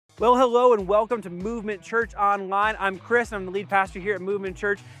Well, hello and welcome to Movement Church Online. I'm Chris, and I'm the lead pastor here at Movement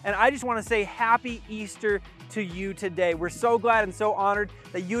Church, and I just want to say happy Easter to you today. We're so glad and so honored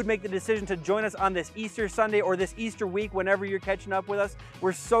that you would make the decision to join us on this Easter Sunday or this Easter week whenever you're catching up with us.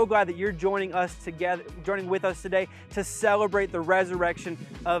 We're so glad that you're joining with us today to celebrate the resurrection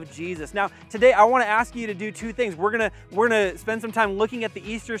of Jesus. Now, today I want to ask you to do two things. We're gonna spend some time looking at the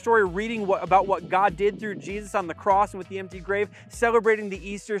Easter story, reading about what God did through Jesus on the cross and with the empty grave, celebrating the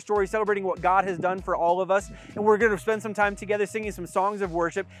Easter story, celebrating what God has done for all of us. And we're going to spend some time together singing some songs of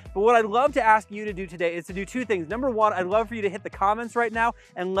worship. But what I'd love to ask you to do today is to do two things. Number one, I'd love for you to hit the comments right now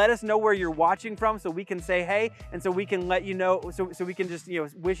and let us know where you're watching from so we can say hey, and so we can let you know, so we can just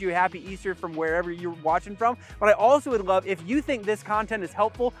wish you a happy Easter from wherever you're watching from. But I also would love if you think this content is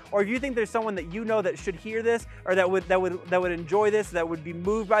helpful, or if you think there's someone that you know that should hear this, or that would enjoy this, that would be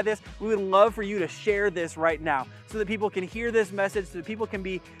moved by this, we would love for you to share this right now so that people can hear this message, so that people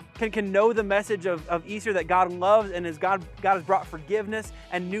can know the message of Easter, that God loves and God has brought forgiveness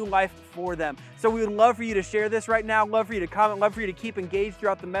and new life for them. So we would love for you to share this right now, love for you to comment, love for you to keep engaged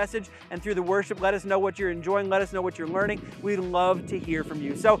throughout the message and through the worship. Let us know what you're enjoying, let us know what you're learning. We'd love to hear from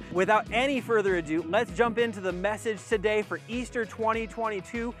you. So without any further ado, let's jump into the message today for Easter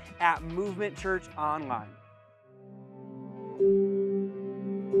 2022 at Movement Church Online.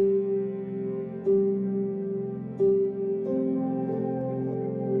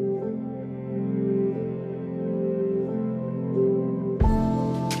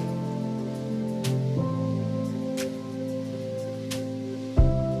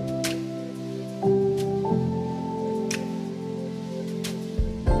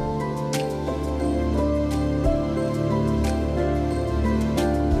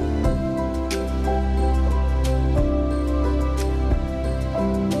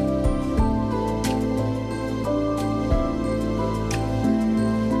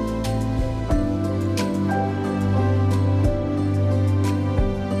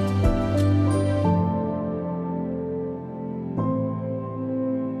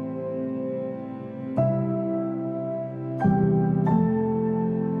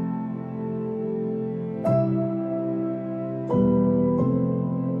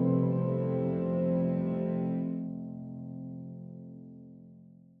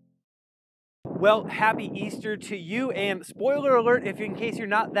 Well, happy Easter to you, and spoiler alert, in case you're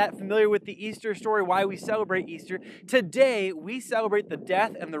not that familiar with the Easter story, why we celebrate Easter, today we celebrate the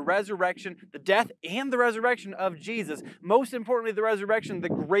death and the resurrection of Jesus. Most importantly, the resurrection, the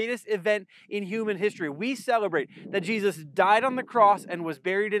greatest event in human history. We celebrate that Jesus died on the cross and was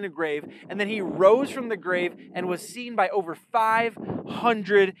buried in a grave, and then he rose from the grave and was seen by over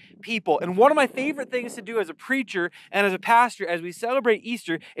 500 people. And one of my favorite things to do as a preacher and as a pastor as we celebrate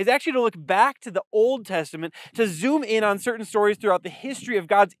Easter is actually to look back to the Old Testament, to zoom in on certain stories throughout the history of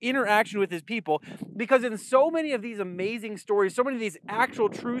God's interaction with his people, because in so many of these amazing stories, so many of these actual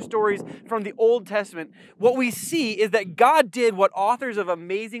true stories from the Old Testament, what we see is that God did what authors of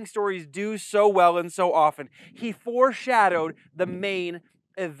amazing stories do so well and so often. He foreshadowed the main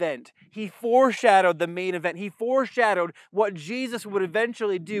event. He foreshadowed the main event. He foreshadowed what Jesus would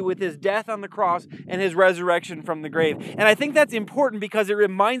eventually do with his death on the cross and his resurrection from the grave. And I think that's important because it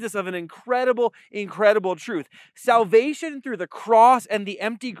reminds us of an incredible, incredible truth. Salvation through the cross and the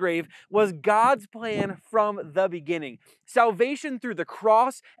empty grave was God's plan from the beginning. Salvation through the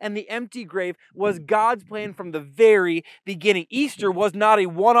cross and the empty grave was God's plan from the very beginning. Easter was not a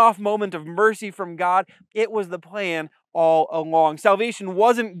one-off moment of mercy from God. It was the plan all along. Salvation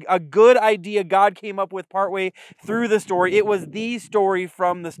wasn't a good idea God came up with partway through the story. It was the story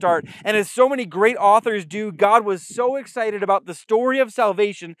from the start. And as so many great authors do, God was so excited about the story of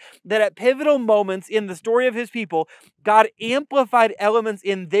salvation that at pivotal moments in the story of his people, God amplified elements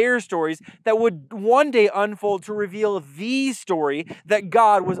in their stories that would one day unfold to reveal the story that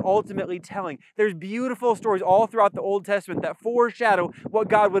God was ultimately telling. There's beautiful stories all throughout the Old Testament that foreshadow what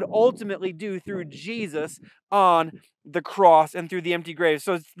God would ultimately do through Jesus on the cross and through the empty grave.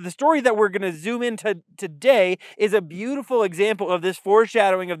 So the story that we're going to zoom into today is a beautiful example of this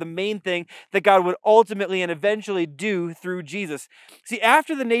foreshadowing of the main thing that God would ultimately and eventually do through Jesus. See,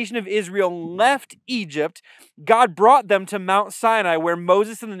 after the nation of Israel left Egypt, God brought them to Mount Sinai, where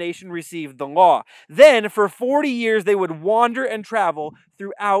Moses and the nation received the law. Then for 40 years they would wander and travel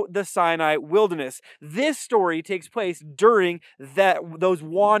throughout the Sinai wilderness. This story takes place during those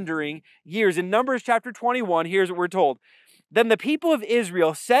wandering years. In Numbers chapter 21, here's what we're told. Then the people of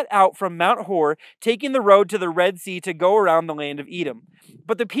Israel set out from Mount Hor, taking the road to the Red Sea to go around the land of Edom.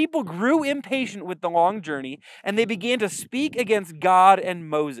 But the people grew impatient with the long journey, and they began to speak against God and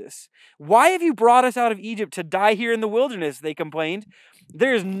Moses. "Why have you brought us out of Egypt to die here in the wilderness?" they complained.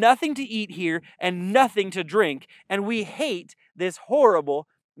 There is nothing to eat here and nothing to drink, and we hate this horrible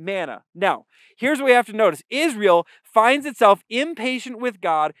manna. Now, here's what we have to notice. Israel finds itself impatient with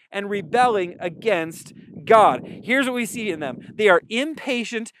God and rebelling against God. Here's what we see in them. They are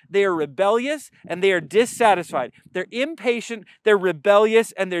impatient, they are rebellious, and they are dissatisfied. They're impatient, they're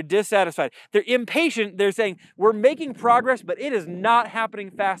rebellious, and they're dissatisfied. They're impatient, they're saying, we're making progress, but it is not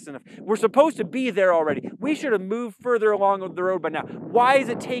happening fast enough. We're supposed to be there already. We should have moved further along the road by now. Why is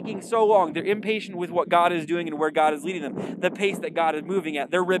it taking so long? They're impatient with what God is doing and where God is leading them, the pace that God is moving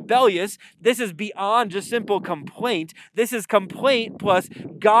at. They're rebellious. This is beyond just simple complaint. This is complaint plus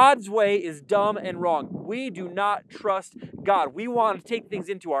God's way is dumb and wrong. We do not trust God. We want to take things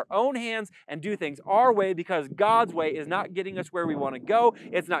into our own hands and do things our way because God's way is not getting us where we want to go.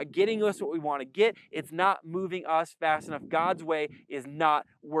 It's not getting us what we want to get. It's not moving us fast enough. God's way is not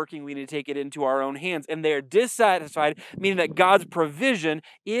working. We need to take it into our own hands. And they are dissatisfied, meaning that God's provision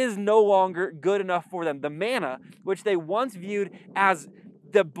is no longer good enough for them. The manna, which they once viewed as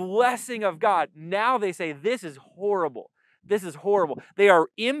the blessing of God, now they say, this is horrible. This is horrible. They are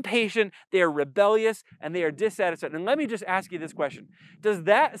impatient, they are rebellious, and they are dissatisfied. And let me just ask you this question. Does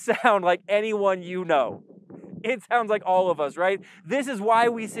that sound like anyone you know? It sounds like all of us, right? This is why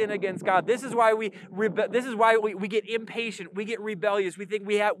we sin against God. This is why we get impatient. We get rebellious. We think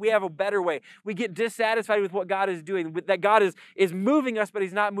we have a better way. We get dissatisfied with what God is doing. That God is moving us, but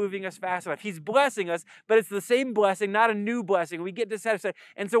He's not moving us fast enough. He's blessing us, but it's the same blessing, not a new blessing. We get dissatisfied,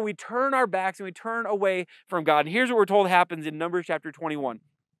 and so we turn our backs and we turn away from God. And here's what we're told happens in Numbers chapter 21.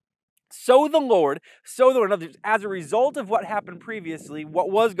 So the Lord, as a result of what happened previously, what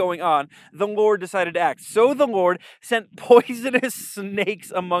was going on, the Lord decided to act. So the Lord sent poisonous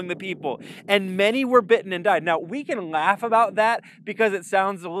snakes among the people, and many were bitten and died. Now, we can laugh about that because it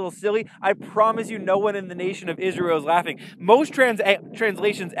sounds a little silly. I promise you no one in the nation of Israel is laughing. Most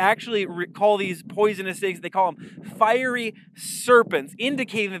translations actually call these poisonous snakes, they call them fiery serpents,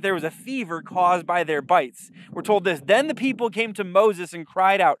 indicating that there was a fever caused by their bites. We're told this, then the people came to Moses and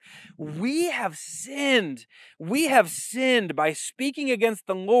cried out, we have sinned. We have sinned by speaking against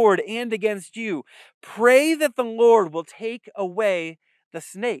the Lord and against you. Pray that the Lord will take away the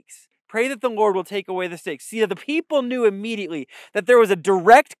snakes. Pray that the Lord will take away the snakes. See, the people knew immediately that there was a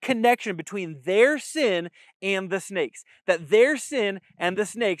direct connection between their sin and the snakes. That their sin and the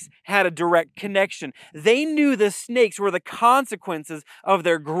snakes had a direct connection. They knew the snakes were the consequences of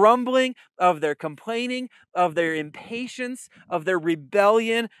their grumbling, of their complaining, of their impatience, of their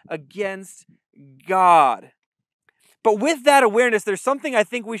rebellion against God. But with that awareness, there's something I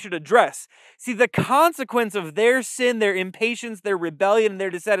think we should address. See, the consequence of their sin, their impatience, their rebellion, and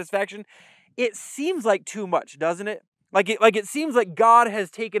their dissatisfaction, it seems like too much, doesn't it? Like it seems like God has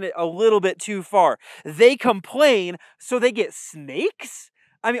taken it a little bit too far. They complain, so they get snakes?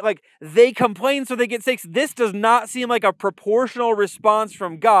 I mean, they complain, so they get snakes. This does not seem like a proportional response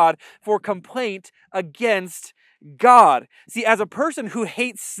from God for complaint against God. See, as a person who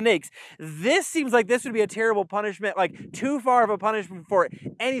hates snakes, this seems like this would be a terrible punishment, too far of a punishment for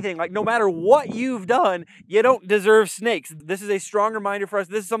anything. No matter what you've done, you don't deserve snakes. This is a strong reminder for us.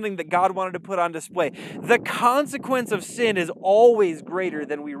 This is something that God wanted to put on display. The consequence of sin is always greater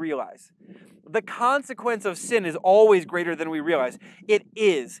than we realize. The consequence of sin is always greater than we realize. It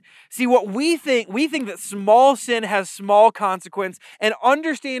is. See, what we think that small sin has small consequence, and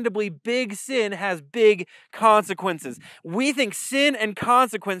understandably big sin has big consequences. We think sin and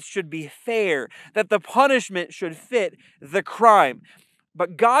consequence should be fair, that the punishment should fit the crime.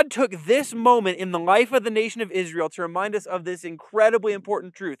 But God took this moment in the life of the nation of Israel to remind us of this incredibly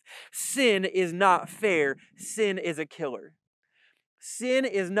important truth. Sin is not fair. Sin is a killer. Sin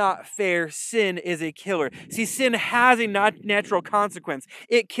is not fair. Sin is a killer. See, sin has a natural consequence.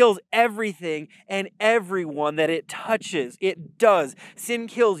 It kills everything and everyone that it touches. It does. Sin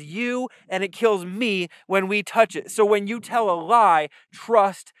kills you and it kills me when we touch it. So when you tell a lie,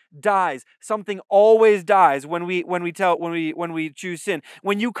 trust dies. Something always dies when we choose sin.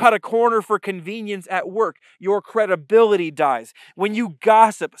 When you cut a corner for convenience at work, your credibility dies. When you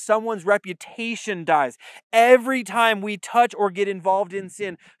gossip, someone's reputation dies. Every time we touch or get involved in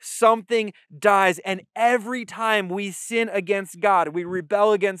sin, something dies. And every time we sin against God, we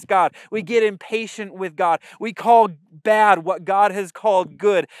rebel against God, we get impatient with God, we call bad what God has called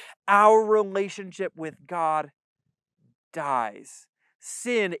good, our relationship with God dies.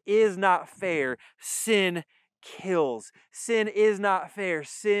 Sin is not fair. Sin kills. Sin is not fair.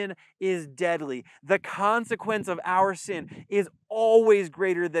 Sin is deadly. The consequence of our sin is always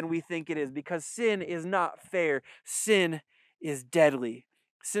greater than we think it is because sin is not fair. Sin is deadly.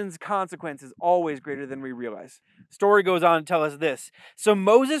 Sin's consequence is always greater than we realize. Story goes on to tell us this. So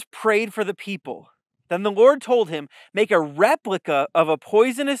Moses prayed for the people. Then the Lord told him, make a replica of a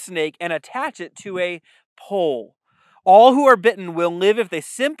poisonous snake and attach it to a pole. All who are bitten will live if they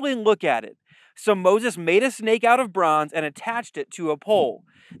simply look at it. So Moses made a snake out of bronze and attached it to a pole.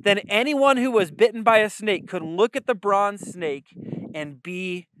 Then anyone who was bitten by a snake could look at the bronze snake and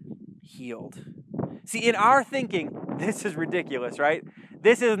be healed. See, in our thinking, this is ridiculous, right?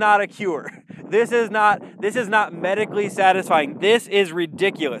 This is not a cure. This is not medically satisfying. This is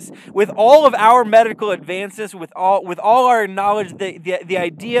ridiculous. With all of our medical advances, with all our knowledge, the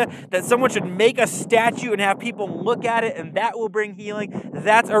idea that someone should make a statue and have people look at it and that will bring healing,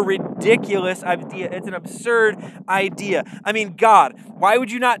 that's a ridiculous idea. It's an absurd idea. I mean, God, why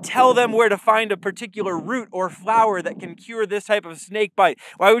would you not tell them where to find a particular root or flower that can cure this type of snake bite?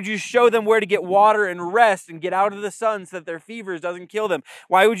 Why would you show them where to get water and rest and get out of the sun so that their fevers doesn't kill them?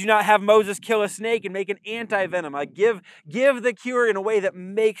 Why would you not have Moses kill a snake and make an anti-venom? Give the cure in a way that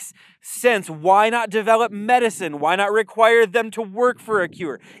makes sense. Why not develop medicine? Why not require them to work for a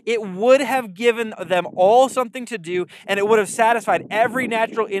cure? It would have given them all something to do, and it would have satisfied every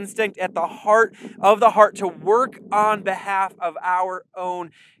natural instinct at the heart to work on behalf of our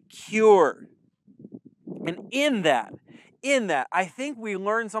own cure. And in that, I think we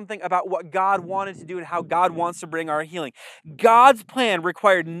learn something about what God wanted to do and how God wants to bring our healing. God's plan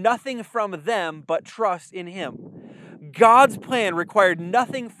required nothing from them but trust in Him. God's plan required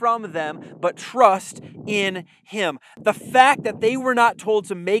nothing from them but trust in Him. The fact that they were not told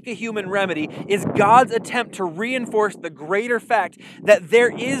to make a human remedy is God's attempt to reinforce the greater fact that there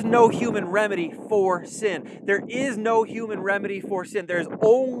is no human remedy for sin. There is no human remedy for sin. There's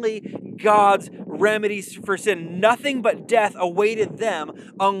only God's remedies for sin. Nothing but death awaited them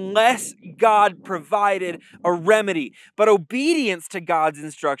unless God provided a remedy. But obedience to God's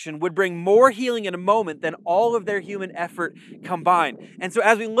instruction would bring more healing in a moment than all of their human effort combined. And so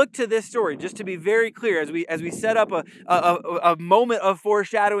as we look to this story, just to be very clear, as we set up a moment of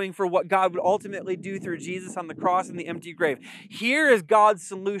foreshadowing for what God would ultimately do through Jesus on the cross and the empty grave, here is God's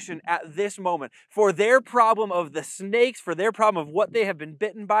solution at this moment for their problem of the snakes, for their problem of what they have been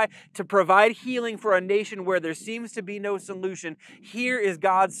bitten by, to provide healing for a nation where there seems to be no solution. Here is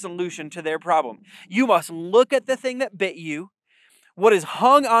God's solution to their problem. You must look at the thing that bit you. What is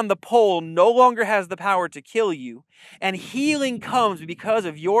hung on the pole no longer has the power to kill you, and healing comes because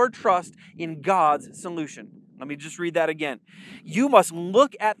of your trust in God's solution. Let me just read that again. You must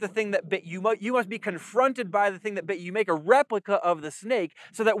look at the thing that bit you. You must be confronted by the thing that bit you. You make a replica of the snake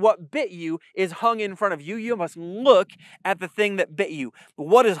so that what bit you is hung in front of you. You must look at the thing that bit you. But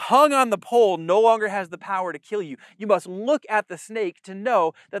what is hung on the pole no longer has the power to kill you. You must look at the snake to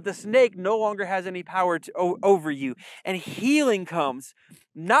know that the snake no longer has any power over you. And healing comes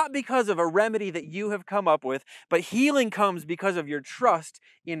not because of a remedy that you have come up with, but healing comes because of your trust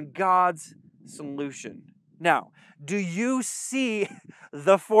in God's solution. Now, do you see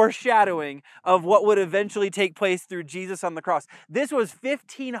the foreshadowing of what would eventually take place through Jesus on the cross? This was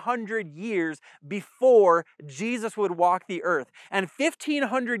 1,500 years before Jesus would walk the earth. And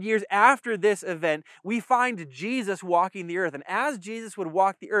 1,500 years after this event, we find Jesus walking the earth. And as Jesus would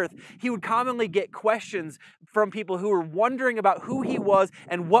walk the earth, he would commonly get questions from people who were wondering about who he was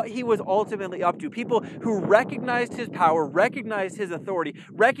and what he was ultimately up to. People who recognized his power, recognized his authority,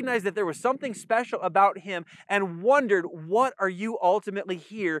 recognized that there was something special about him, and wondered, what are you ultimately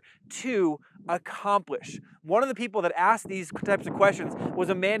here to accomplish? One of the people that asked these types of questions was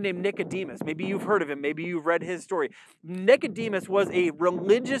a man named Nicodemus. Maybe you've heard of him. Maybe you've read his story. Nicodemus was a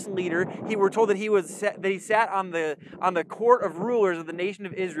religious leader. We're told that he sat on the court of rulers of the nation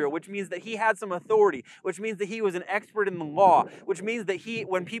of Israel, which means that he had some authority, which means that he was an expert in the law, which means that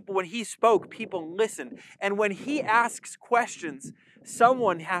when he spoke, people listened. And when he asks questions,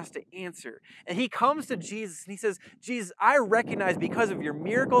 someone has to answer. And he comes to Jesus and he says, Jesus, I recognize because of your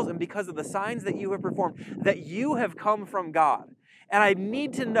miracles and because of the signs that you have performed that you have come from God. And I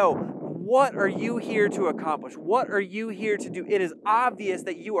need to know, what are you here to accomplish? What are you here to do? It is obvious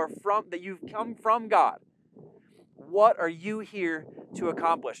that you've come from God. What are you here to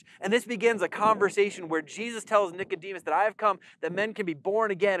accomplish? And this begins a conversation where Jesus tells Nicodemus that I have come that men can be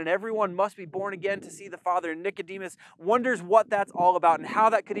born again and everyone must be born again to see the Father. And Nicodemus wonders what that's all about and how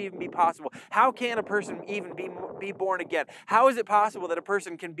that could even be possible. How can a person even be born again? How is it possible that a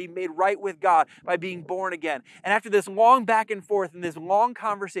person can be made right with God by being born again? And after this long back and forth and this long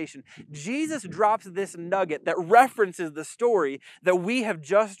conversation, Jesus drops this nugget that references the story that we have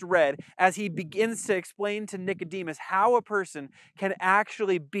just read as he begins to explain to Nicodemus how a person can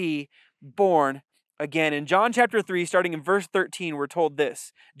actually be born Again, in John chapter 3, starting in verse 13, we're told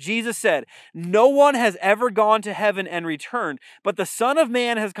this. Jesus said, "No one has ever gone to heaven and returned, but the Son of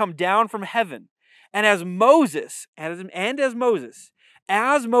Man has come down from heaven. And as Moses lifted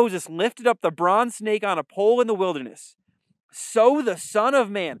up the bronze snake on a pole in the wilderness, so the Son of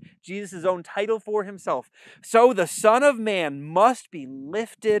Man," Jesus' own title for himself, "so the Son of Man must be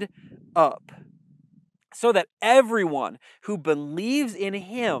lifted up, so that everyone who believes in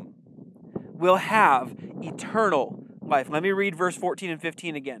him will have eternal life." Let me read verse 14 and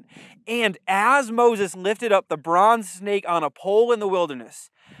 15 again. "And as Moses lifted up the bronze snake on a pole in the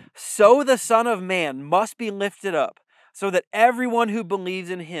wilderness, so the Son of Man must be lifted up, so that everyone who believes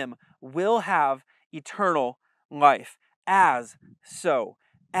in him will have eternal life." As so,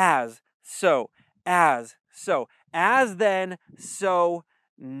 as so, as so, as then, so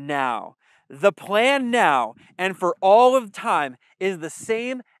now. The plan now and for all of time is the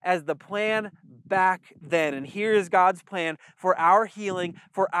same as the plan back then. And here is God's plan for our healing,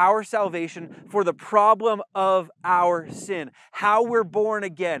 for our salvation, for the problem of our sin. How we're born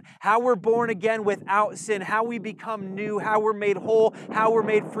again without sin, how we become new, how we're made whole, how we're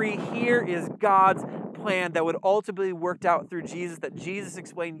made free. Here is God's plan that would ultimately work out through Jesus, that Jesus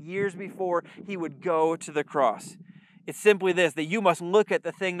explained years before he would go to the cross. It's simply this, that you must look at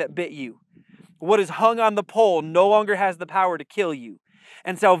the thing that bit you. What is hung on the pole no longer has the power to kill you.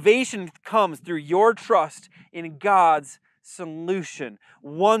 And salvation comes through your trust in God's solution.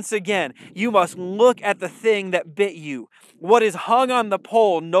 Once again, you must look at the thing that bit you. What is hung on the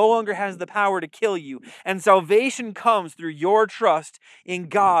pole no longer has the power to kill you. And salvation comes through your trust in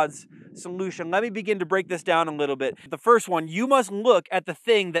God's solution. Let me begin to break this down a little bit. The first one, you must look at the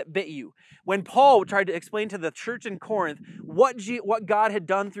thing that bit you. When Paul tried to explain to the church in Corinth what God had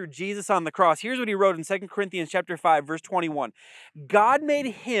done through Jesus on the cross, here's what he wrote in 2 Corinthians chapter 5, verse 21. "God made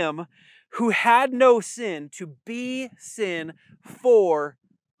him who had no sin to be sin for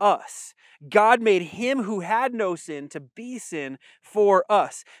us." God made him who had no sin to be sin for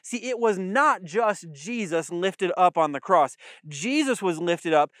us. See, it was not just Jesus lifted up on the cross. Jesus was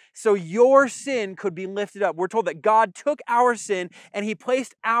lifted up so your sin could be lifted up. We're told that God took our sin and he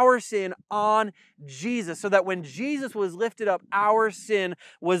placed our sin on Jesus, so that when Jesus was lifted up, our sin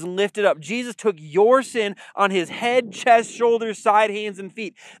was lifted up. Jesus took your sin on his head, chest, shoulders, side, hands, and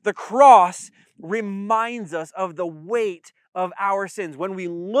feet. The cross reminds us of the weight of our sins. When we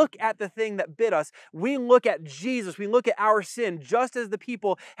look at the thing that bit us, we look at Jesus, we look at our sin, just as the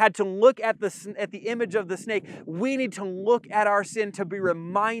people had to look at the image of the snake. We need to look at our sin to be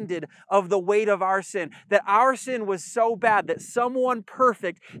reminded of the weight of our sin, that our sin was so bad that someone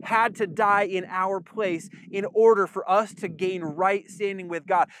perfect had to die in our place in order for us to gain right standing with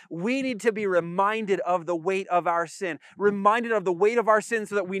God. We need to be reminded of the weight of our sin, reminded of the weight of our sin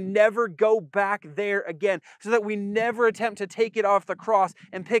so that we never go back there again, so that we never attempt to take it off the cross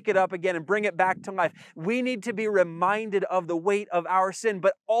and pick it up again and bring it back to life. We need to be reminded of the weight of our sin,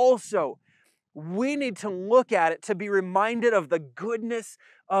 but also we need to look at it to be reminded of the goodness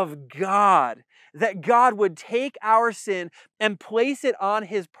of God, that God would take our sin and place it on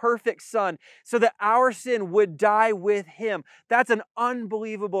his perfect Son so that our sin would die with him. That's an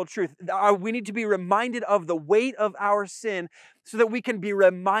unbelievable truth. We need to be reminded of the weight of our sin so that we can be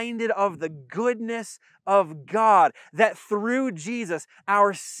reminded of the goodness of God, that through Jesus,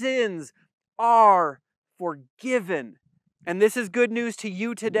 our sins are forgiven. And this is good news to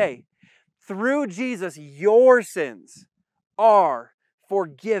you today. Through Jesus, your sins are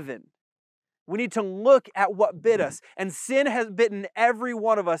forgiven. We need to look at what bit us. And sin has bitten every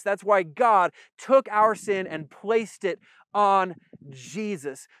one of us. That's why God took our sin and placed it on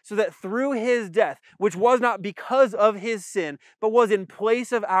Jesus, so that through his death, which was not because of his sin, but was in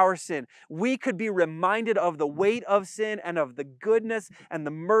place of our sin, we could be reminded of the weight of sin and of the goodness and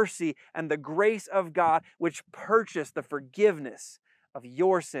the mercy and the grace of God, which purchased the forgiveness of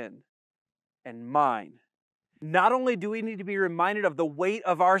your sin and mine. Not only do we need to be reminded of the weight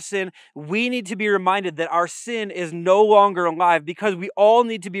of our sin, we need to be reminded that our sin is no longer alive, because we all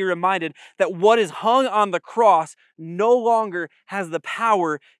need to be reminded that what is hung on the cross no longer has the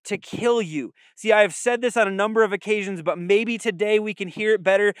power to kill you. See, I have said this on a number of occasions, but maybe today we can hear it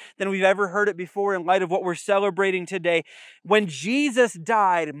better than we've ever heard it before in light of what we're celebrating today. When Jesus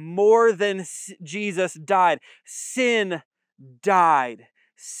died, more than Jesus died, sin died.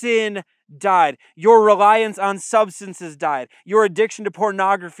 sin died. Your reliance on substances died. Your addiction to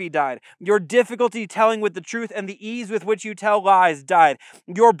pornography died. Your difficulty telling with the truth and the ease with which you tell lies died.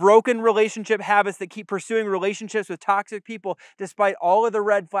 Your broken relationship habits that keep pursuing relationships with toxic people despite all of the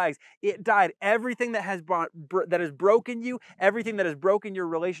red flags, it died. Everything that has broken you, everything that has broken your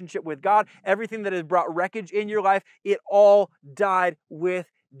relationship with God, everything that has brought wreckage in your life, it all died with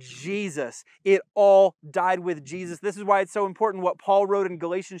Jesus. It all died with Jesus. This is why it's so important what Paul wrote in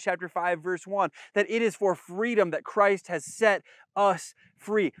Galatians chapter 5 verse 1, that it is for freedom that Christ has set us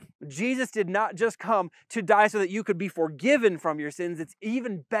free. Jesus did not just come to die so that you could be forgiven from your sins. It's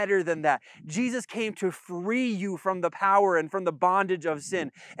even better than that. Jesus came to free you from the power and from the bondage of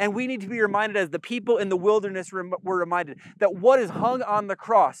sin. And we need to be reminded, as the people in the wilderness were reminded, that what is hung on the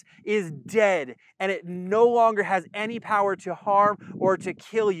cross is dead, and it no longer has any power to harm or to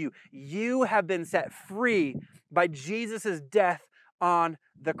kill you. You have been set free by Jesus' death on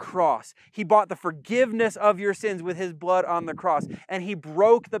the cross. He bought the forgiveness of your sins with his blood on the cross, and he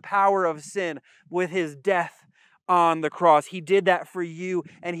broke the power of sin with his death on the cross. He did that for you,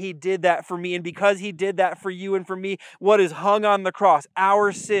 and he did that for me. And because he did that for you and for me, what is hung on the cross,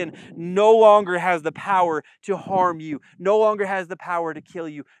 our sin, no longer has the power to harm you, no longer has the power to kill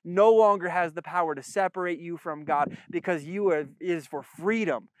you, no longer has the power to separate you from God, because it is for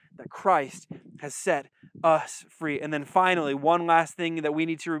freedom that Christ has set us free. And then finally, one last thing that we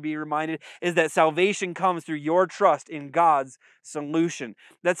need to be reminded is that salvation comes through your trust in God's solution.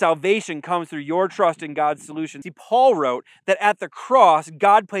 That salvation comes through your trust in God's solution. See, Paul wrote that at the cross,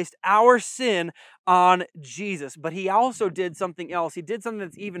 God placed our sin on Jesus, but he also did something else. He did something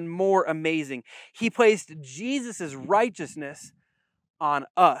that's even more amazing. He placed Jesus' righteousness on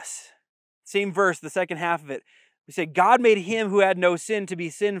us. Same verse, the second half of it. We say, God made him who had no sin to be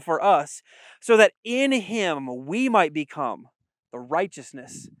sin for us, so that in him we might become the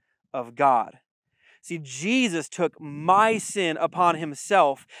righteousness of God. See, Jesus took my sin upon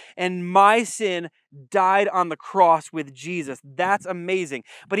himself, and my sin died on the cross with Jesus. That's amazing.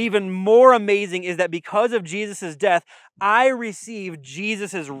 But even more amazing is that because of Jesus' death, I receive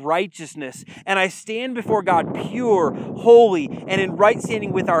Jesus' righteousness, and I stand before God pure, holy, and in right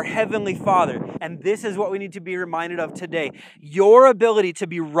standing with our Heavenly Father. And this is what we need to be reminded of today. Your ability to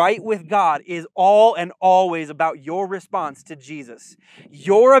be right with God is all and always about your response to Jesus.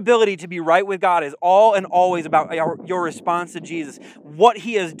 Your ability to be right with God is all and always about your response to Jesus. What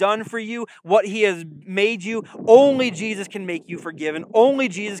he has done for you, what he has made you, only Jesus can make you forgiven. Only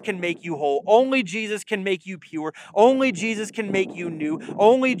Jesus can make you whole. Only Jesus can make you pure. Only Jesus can make you new.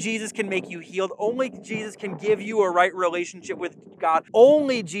 Only Jesus can make you healed. Only Jesus can give you a right relationship with God.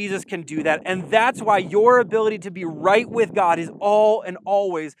 Only Jesus can do that. And that's why your ability to be right with God is all and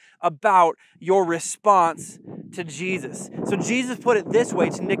always about your response to Jesus. So Jesus put it this way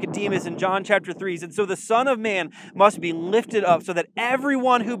to Nicodemus in John chapter 3. He said, so the Son of Man must be lifted up so that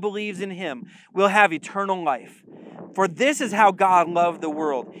everyone who believes in him will have eternal life. For this is how God loved the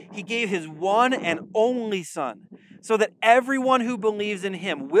world. He gave his one and only Son, so that everyone who believes in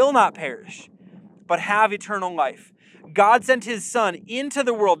him will not perish, but have eternal life. God sent his Son into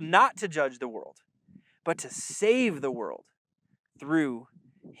the world not to judge the world, but to save the world through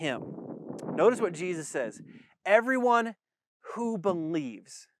him. Notice what Jesus says. Everyone who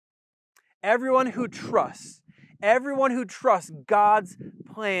believes, everyone who trusts God's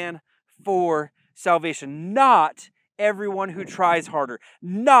plan for salvation, not everyone who tries harder,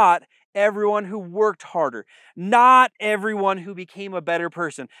 not everyone who worked harder, not everyone who became a better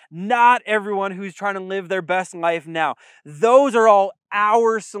person, not everyone who's trying to live their best life now. Those are all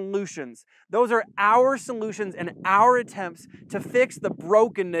our solutions. Those are our solutions and our attempts to fix the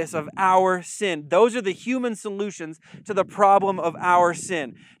brokenness of our sin. Those are the human solutions to the problem of our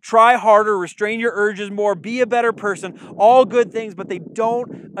sin. Try harder, restrain your urges more, be a better person, all good things, but they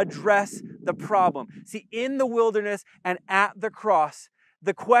don't address the problem. See, in the wilderness and at the cross,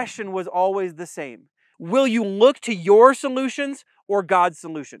 the question was always the same. Will you look to your solutions or God's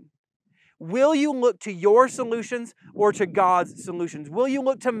solution? Will you look to your solutions or to God's solutions? Will you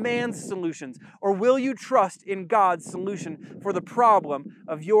look to man's solutions or will you trust in God's solution for the problem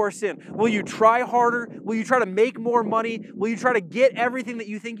of your sin? Will you try harder? Will you try to make more money? Will you try to get everything that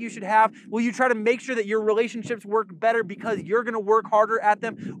you think you should have? Will you try to make sure that your relationships work better because you're going to work harder at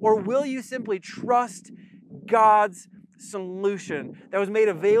them? Or will you simply trust God's solution that was made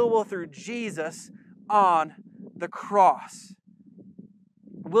available through Jesus on the cross?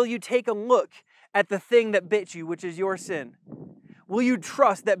 Will you take a look at the thing that bit you, which is your sin? Will you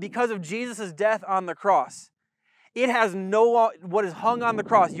trust that because of Jesus' death on the cross, It has what is hung on the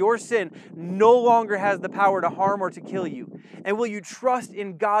cross, your sin, no longer has the power to harm or to kill you. And will you trust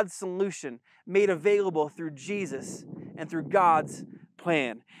in God's solution made available through Jesus and through God's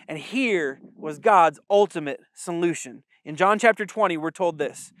plan? And here was God's ultimate solution. In John chapter 20, we're told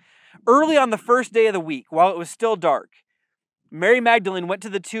this. Early on the first day of the week, while it was still dark, Mary Magdalene went to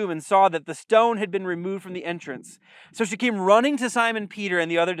the tomb and saw that the stone had been removed from the entrance. So she came running to Simon Peter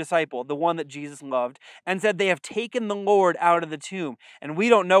and the other disciple, the one that Jesus loved, and said, "They have taken the Lord out of the tomb, and we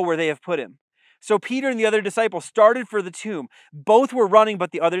don't know where they have put him." So Peter and the other disciple started for the tomb. Both were running,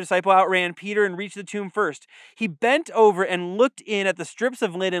 but the other disciple outran Peter and reached the tomb first. He bent over and looked in at the strips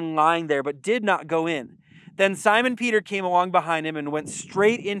of linen lying there, but did not go in. Then Simon Peter came along behind him and went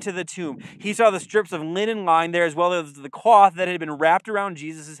straight into the tomb. He saw the strips of linen lying there, as well as the cloth that had been wrapped around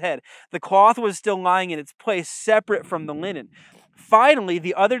Jesus' head. The cloth was still lying in its place, separate from the linen. Finally,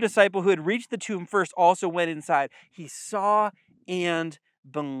 the other disciple who had reached the tomb first also went inside. He saw and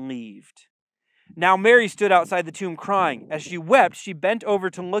believed. Now Mary stood outside the tomb crying. As she wept, she bent over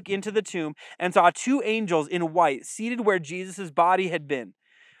to look into the tomb and saw two angels in white seated where Jesus' body had been.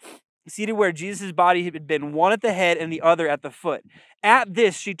 One at the head and the other at the foot. At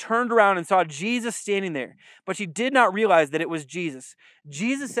this, she turned around and saw Jesus standing there, but she did not realize that it was Jesus.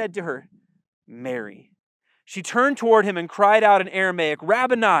 Jesus said to her, "Mary." She turned toward him and cried out in Aramaic,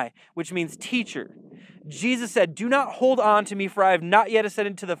 "Rabboni," which means teacher. Jesus said, "Do not hold on to me, for I have not yet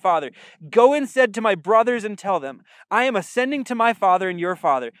ascended to the Father. Go instead to my brothers and tell them, I am ascending to my Father and your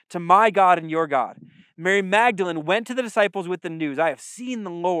Father, to my God and your God." Mary Magdalene went to the disciples with the news, "I have seen the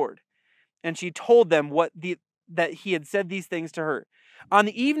Lord." And she told them that he had said these things to her. On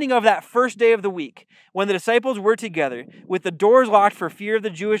the evening of that first day of the week, when the disciples were together, with the doors locked for fear of the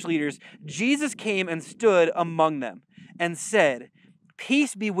Jewish leaders, Jesus came and stood among them and said,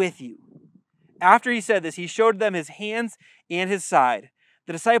 "Peace be with you." After he said this, he showed them his hands and his side.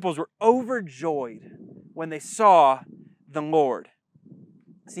 The disciples were overjoyed when they saw the Lord.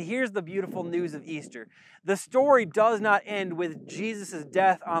 See, here's the beautiful news of Easter. The story does not end with Jesus'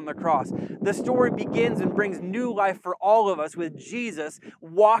 death on the cross. The story begins and brings new life for all of us with Jesus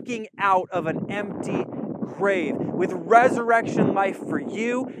walking out of an empty grave, with resurrection life for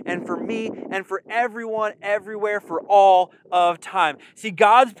you and for me and for everyone, everywhere, for all of time. See,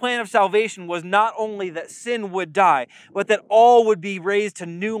 God's plan of salvation was not only that sin would die, but that all would be raised to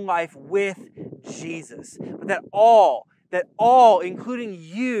new life with Jesus. But that all, including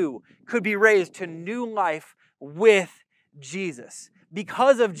you, could be raised to new life with Jesus.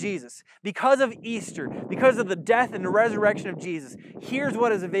 Because of Jesus, because of Easter, because of the death and the resurrection of Jesus, here's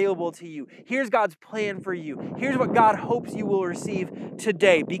what is available to you. Here's God's plan for you. Here's what God hopes you will receive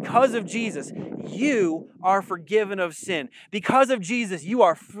today. Because of Jesus, you are forgiven of sin. Because of Jesus, you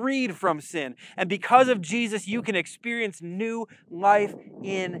are freed from sin. And because of Jesus, you can experience new life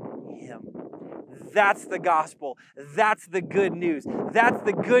in Him. That's the gospel. That's the good news. That's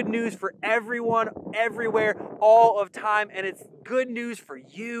the good news for everyone, everywhere, all of time. And it's good news for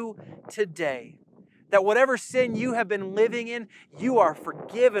you today. That whatever sin you have been living in, you are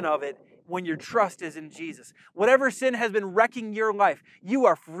forgiven of it when your trust is in Jesus. Whatever sin has been wrecking your life, you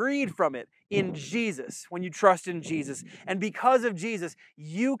are freed from it in Jesus when you trust in Jesus. And because of Jesus,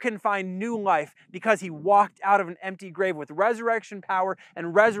 you can find new life because He walked out of an empty grave with resurrection power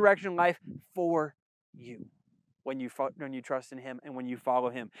and resurrection life for you. When you trust in Him and when you follow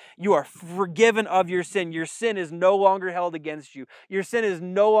Him, you are forgiven of your sin. Your sin is no longer held against you. Your sin is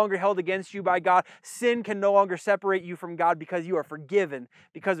no longer held against you by God. Sin can no longer separate you from God because you are forgiven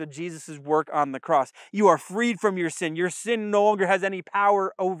because of Jesus' work on the cross. You are freed from your sin. Your sin no longer has any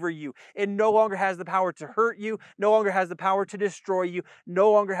power over you. It no longer has the power to hurt you, no longer has the power to destroy you,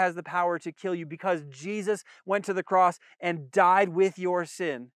 no longer has the power to kill you because Jesus went to the cross and died with your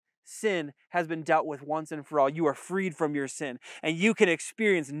sin. Sin has been dealt with once and for all. You are freed from your sin, and you can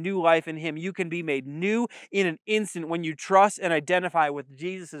experience new life in Him. You can be made new in an instant when you trust and identify with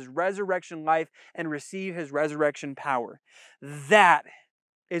Jesus' resurrection life and receive His resurrection power. That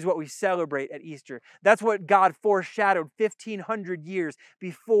is what we celebrate at Easter. That's what God foreshadowed 1,500 years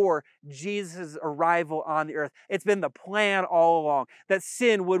before Jesus' arrival on the earth. It's been the plan all along that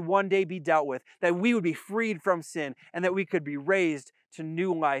sin would one day be dealt with, that we would be freed from sin, and that we could be raised to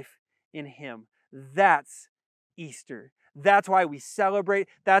new life in Him. That's Easter. That's why we celebrate.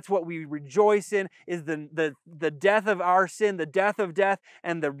 That's what we rejoice in, is the death of our sin, the death of death,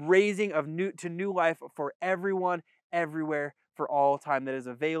 and the raising of to new life for everyone, everywhere, for all time, that is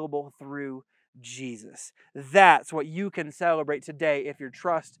available through Jesus. That's what you can celebrate today if your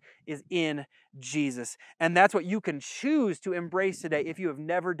trust is in Jesus. And that's what you can choose to embrace today if you have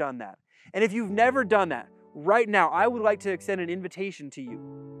never done that. And if you've never done that, right now, I would like to extend an invitation to you.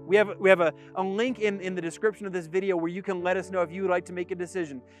 We have a link in the description of this video where you can let us know if you would like to make a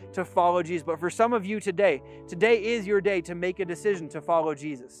decision to follow Jesus. But for some of you today is your day to make a decision to follow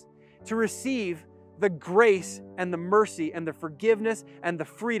Jesus, to receive the grace and the mercy and the forgiveness and the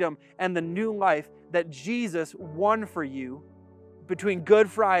freedom and the new life that Jesus won for you between Good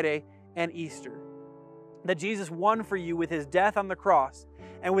Friday and Easter. That Jesus won for you with his death on the cross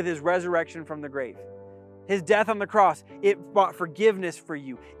and with his resurrection from the grave. His death on the cross, it brought forgiveness for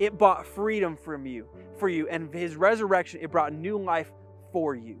you. It brought freedom for you. And his resurrection, it brought new life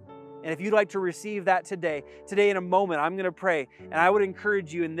for you. And if you'd like to receive that today in a moment, I'm going to pray. And I would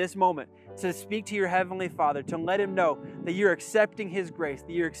encourage you in this moment to speak to your Heavenly Father, to let him know that you're accepting his grace,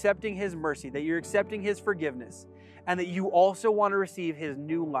 that you're accepting his mercy, that you're accepting his forgiveness, and that you also want to receive his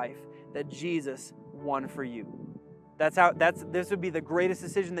new life that Jesus won for you. This would be the greatest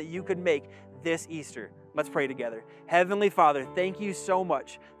decision that you could make this Easter. Let's pray together. Heavenly Father, thank you so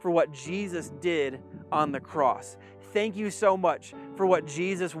much for what Jesus did on the cross. Thank you so much for what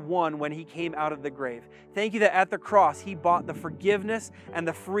Jesus won when he came out of the grave. Thank you that at the cross, he bought the forgiveness and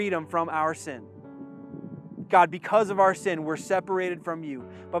the freedom from our sin. God, because of our sin, we're separated from you.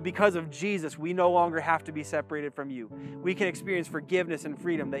 But because of Jesus, we no longer have to be separated from you. We can experience forgiveness and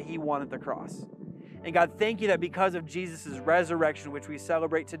freedom that he won at the cross. And God, thank you that because of Jesus' resurrection, which we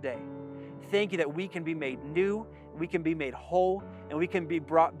celebrate today, thank you that we can be made new, we can be made whole, and we can be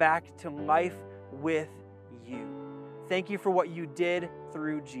brought back to life with you. Thank you for what you did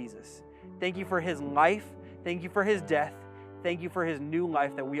through Jesus. Thank you for his life. Thank you for his death. Thank you for his new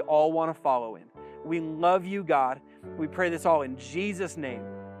life that we all want to follow in. We love you, God. We pray this all in Jesus' name.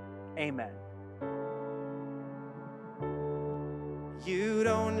 Amen. You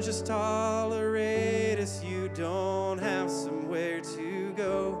don't just tolerate us, you don't have somewhere to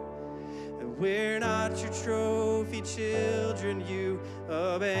go. We're not your trophy children you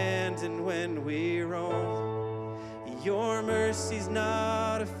abandon when we roam. Your mercy's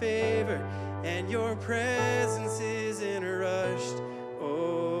not a favor, and your presence isn't rushed.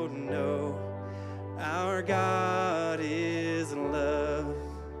 Oh no, our God is love.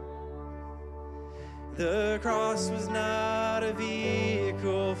 The cross was not a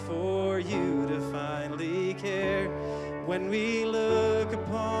vehicle for you to finally care. When we look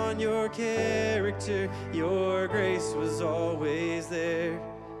upon your character, your grace was always there.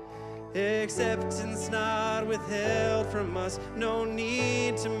 Acceptance not withheld from us, no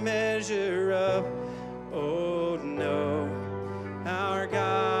need to measure up. Oh no, our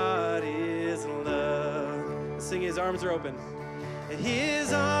God is love. Sing, his arms are open.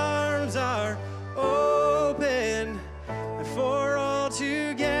 His arms are open for all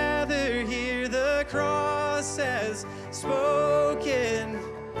to gather here. The cross has spoken,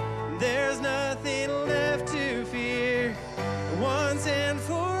 there's nothing left to fear. Once and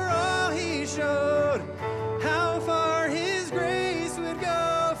for all he showed how far his grace would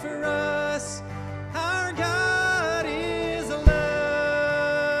go for us. Our God is love.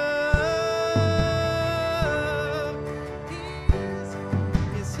 He is.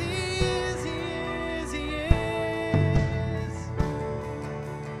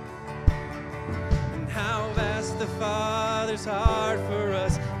 And how vast the Father's heart for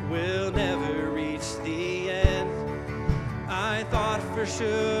us will never reach the end. I thought for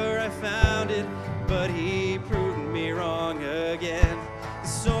sure I found it, but he proved me wrong again.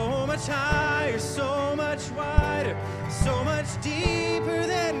 So much higher, so much wider, so much deeper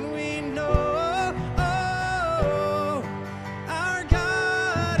than we know. Oh, our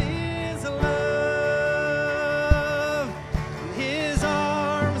God is love. His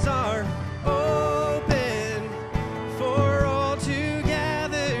arms are open for all to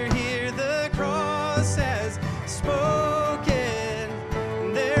gather here. The cross has spoken,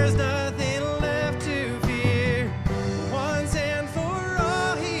 there's nothing left to fear. Once and for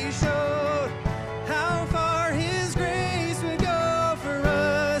all he showed how far his grace would go for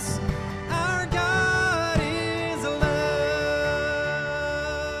us. Our God is love.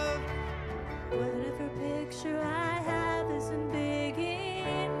 Whatever picture I have isn't big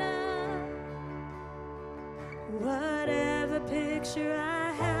enough. Whatever picture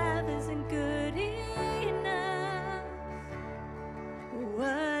I have isn't good enough.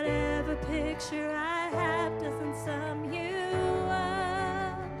 Whatever picture I have doesn't sum you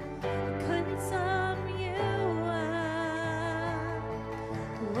up. Couldn't sum you up.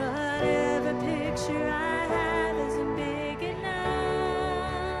 Whatever picture I have isn't big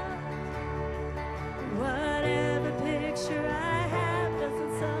enough. Whatever picture I have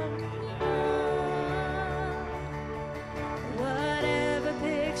doesn't sum you up. Whatever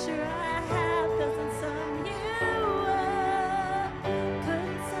picture I have doesn't sum you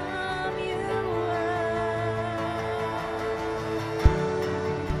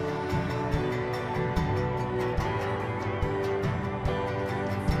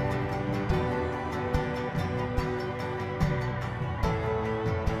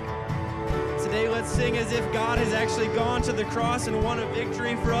sing as if God has actually gone to the cross and won a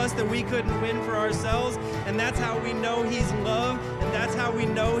victory for us that we couldn't win for ourselves. And that's how we know He's love, and that's how we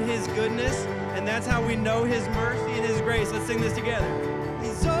know His goodness, and that's how we know His mercy and His grace. Let's sing this together.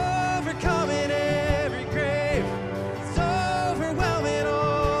 He's overcoming every grave. It's overwhelming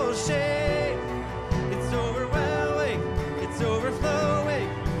all shame. It's overwhelming. It's overflowing.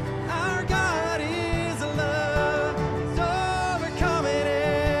 Our God is love. He's overcoming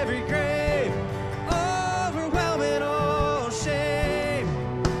every grave. Overwhelming all shame.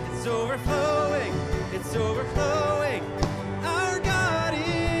 It's overflowing. It's overflowing. Our God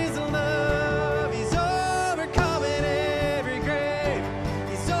is love. He's overcoming every grave.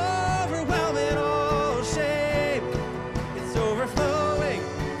 He's overwhelming all shame. It's overflowing.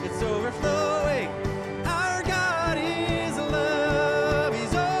 It's overflowing. Our God is love.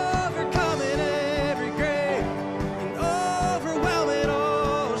 He's overcoming every grave and overwhelming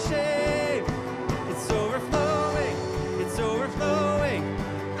all shame. It's overflowing. It's overflowing.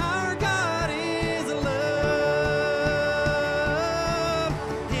 Our God is love.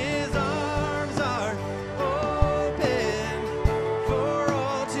 His arms are open for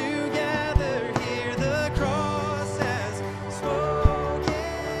all to gather. Here the cross has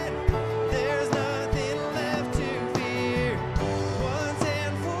spoken. There's nothing left to fear. Once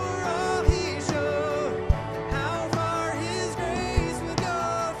and for all He showed how far His grace will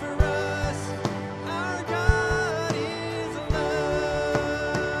go for us. Our God is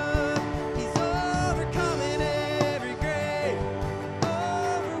love. He's overcoming every grave,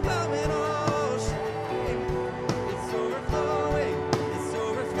 overwhelming all shame. It's overflowing. It's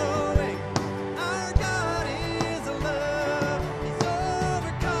overflowing. Our God is love. He's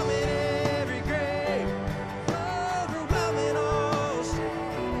overcoming every grave, overwhelming all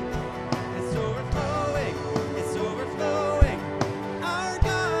shame. It's overflowing. It's overflowing. Our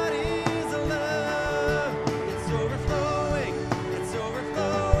God is love. It's overflowing. It's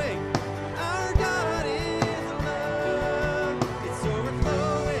overflowing. Our God is love. It's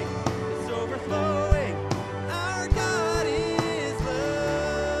overflowing. It's overflowing. Our God is love.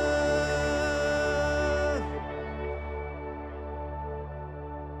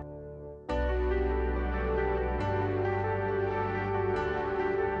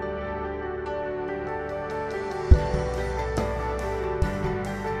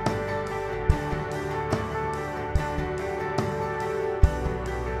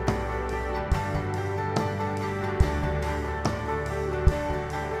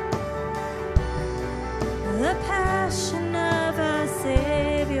 The passion of our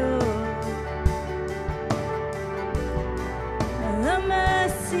Savior, the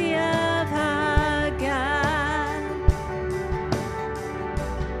mercy of our God,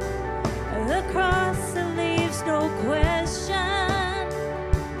 the cross that leaves no question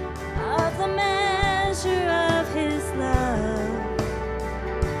of the measure of His love.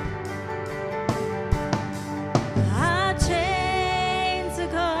 Our chains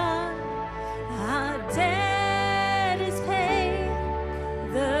are gone, our debt is paid.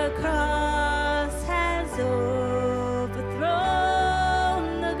 The cross has overthrown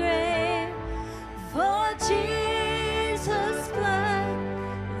the grave. For Jesus' blood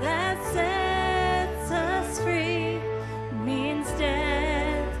that sets us free means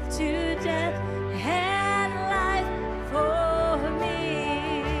death to death and life for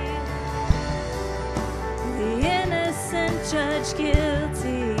me. The innocent judge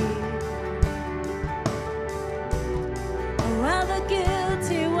guilty, while the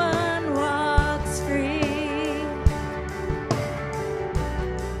guilty one walks free.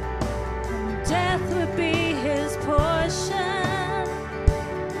 Death would be his portion,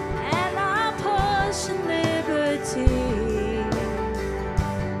 and our portion liberty.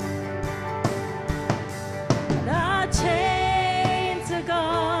 And our chains are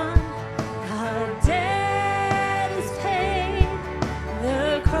gone, our debt is paid.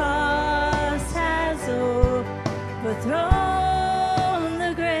 The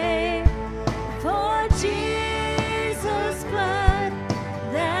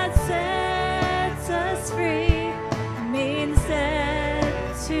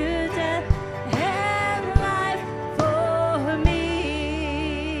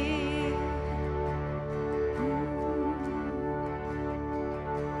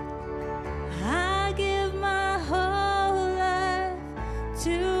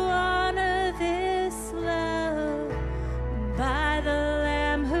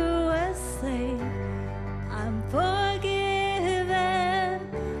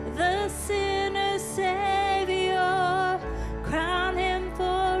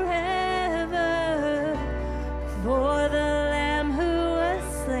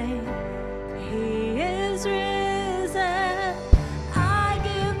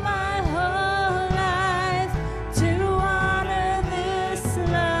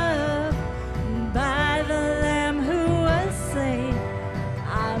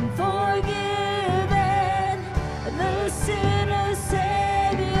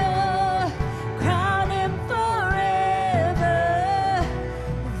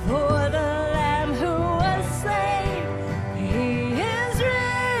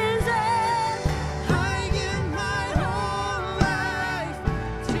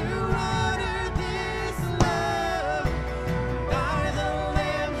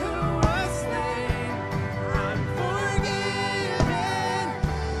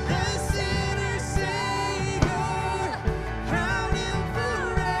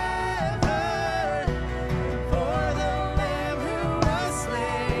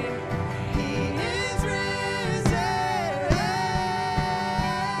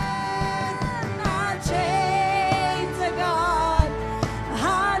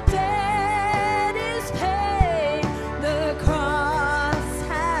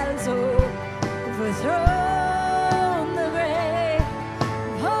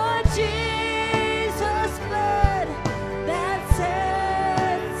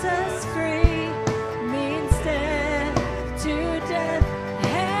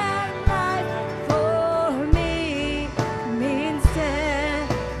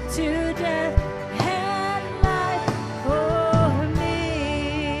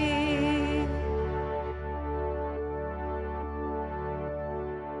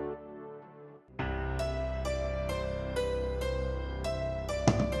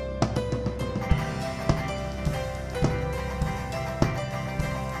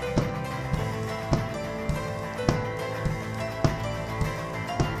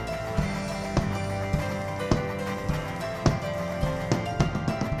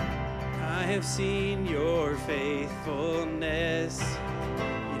faithfulness.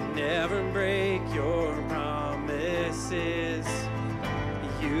 You never break your promises.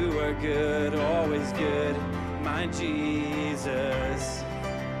 You are good, always good, my Jesus.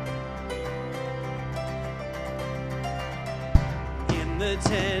 In the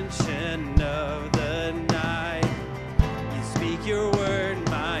tension of the night, you speak your word,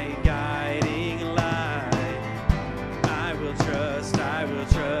 my guiding light. I will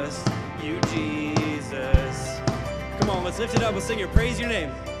trust you, Jesus. Come on, let's lift it up. We'll sing it. Praise your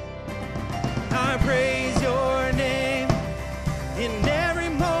name. I praise your name. In every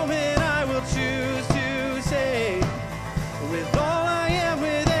moment I will choose to say, with all I am,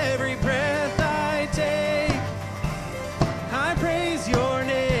 with every breath I take, I praise your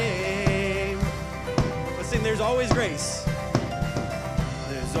name. Let's sing, there's always grace.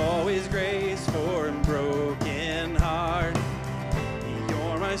 There's always grace for a broken heart.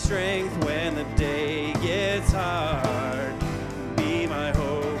 You're my strength when the day gets hard. Be my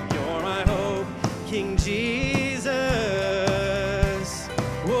hope, you're my hope, King Jesus.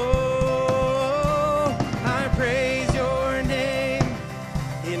 Whoa, I praise your name.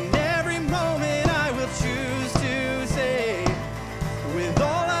 In every moment I will choose to say, with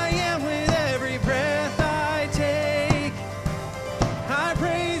all I am, with every breath I take, I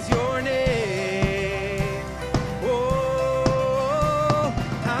praise your name. Oh,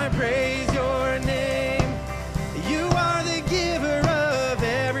 I praise your name. You are the giver of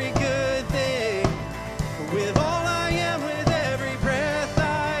every good thing. With all I am, with every breath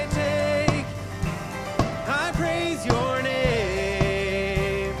I take, I praise your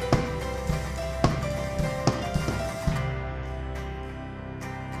name.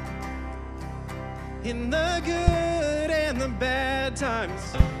 In the good and the bad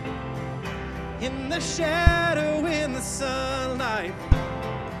times, in the shadow, in the sunlight,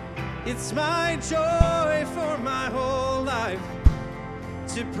 it's my joy for my whole life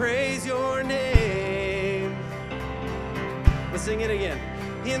to praise your name. Let's sing it again.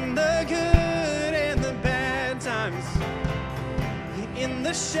 In the good and the bad times, in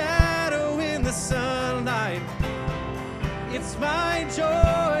the shadow, in the sunlight, it's my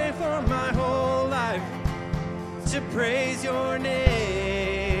joy for my whole life to praise your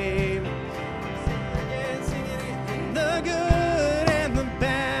name. Sing it again. In the good and the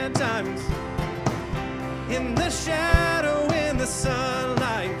bad times, in the shadow, in the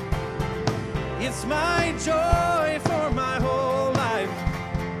sunlight, it's my joy for my whole life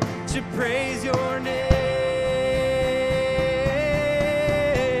to praise your name.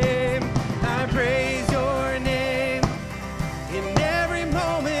 I praise your name. In every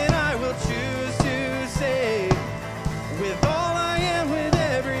moment I will choose to say, with all I am, with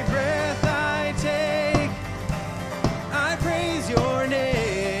every breath I take, I praise your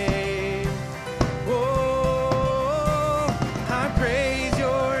name. Oh, I praise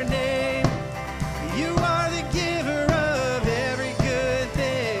your name. You are the giver of every good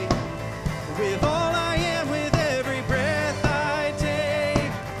thing. With all I am, with every breath I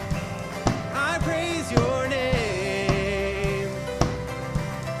take, I praise your name.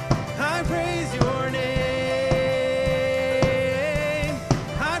 I praise your name.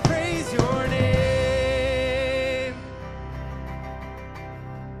 I praise your name.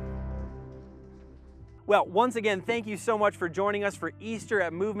 Well, once again, thank you so much for joining us for Easter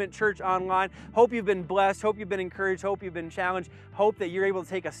at Movement Church Online. Hope you've been blessed. Hope you've been encouraged. Hope you've been challenged. Hope that you're able to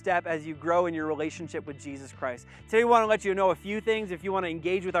take a step as you grow in your relationship with Jesus Christ. Today, we want to let you know a few things if you want to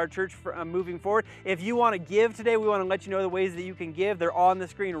engage with our church moving forward. If you want to give today, we want to let you know the ways that you can give. They're on the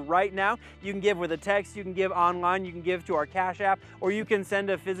screen right now. You can give with a text. You can give online. You can give to our Cash App, or you can send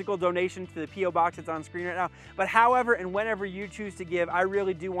a physical donation to the P.O. Box that's on screen right now. But however and whenever you choose to give, I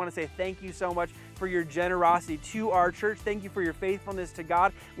really do want to say thank you so much for your generosity to our church. Thank you for your faithfulness to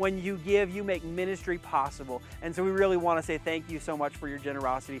God. When you give, you make ministry possible. And so we really want to say thank you so much for your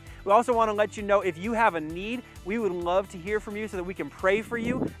generosity. We also want to let you know if you have a need, we would love to hear from you so that we can pray for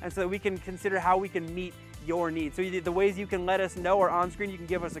you and so that we can consider how we can meet your needs. So the ways you can let us know are on screen. You can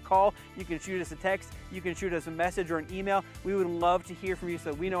give us a call, you can shoot us a text, you can shoot us a message or an email. We would love to hear from you so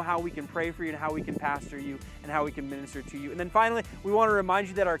that we know how we can pray for you and how we can pastor you and how we can minister to you. And then finally, we want to remind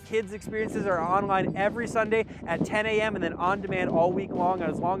you that our kids' experiences are online every Sunday at 10 a.m. and then on demand all week long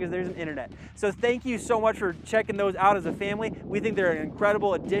as there's an internet. So thank you so much for checking those out as a family. We think they're an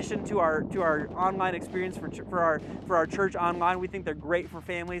incredible addition to our online experience for our church online. We think they're great for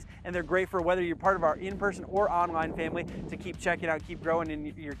families, and they're great for whether you're part of our in-person or online family to keep checking out, keep growing in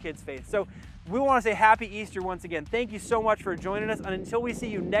your kids' faith. So we want to say happy Easter once again. Thank you so much for joining us, and until we see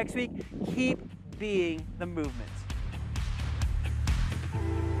you next week, keep being the movement.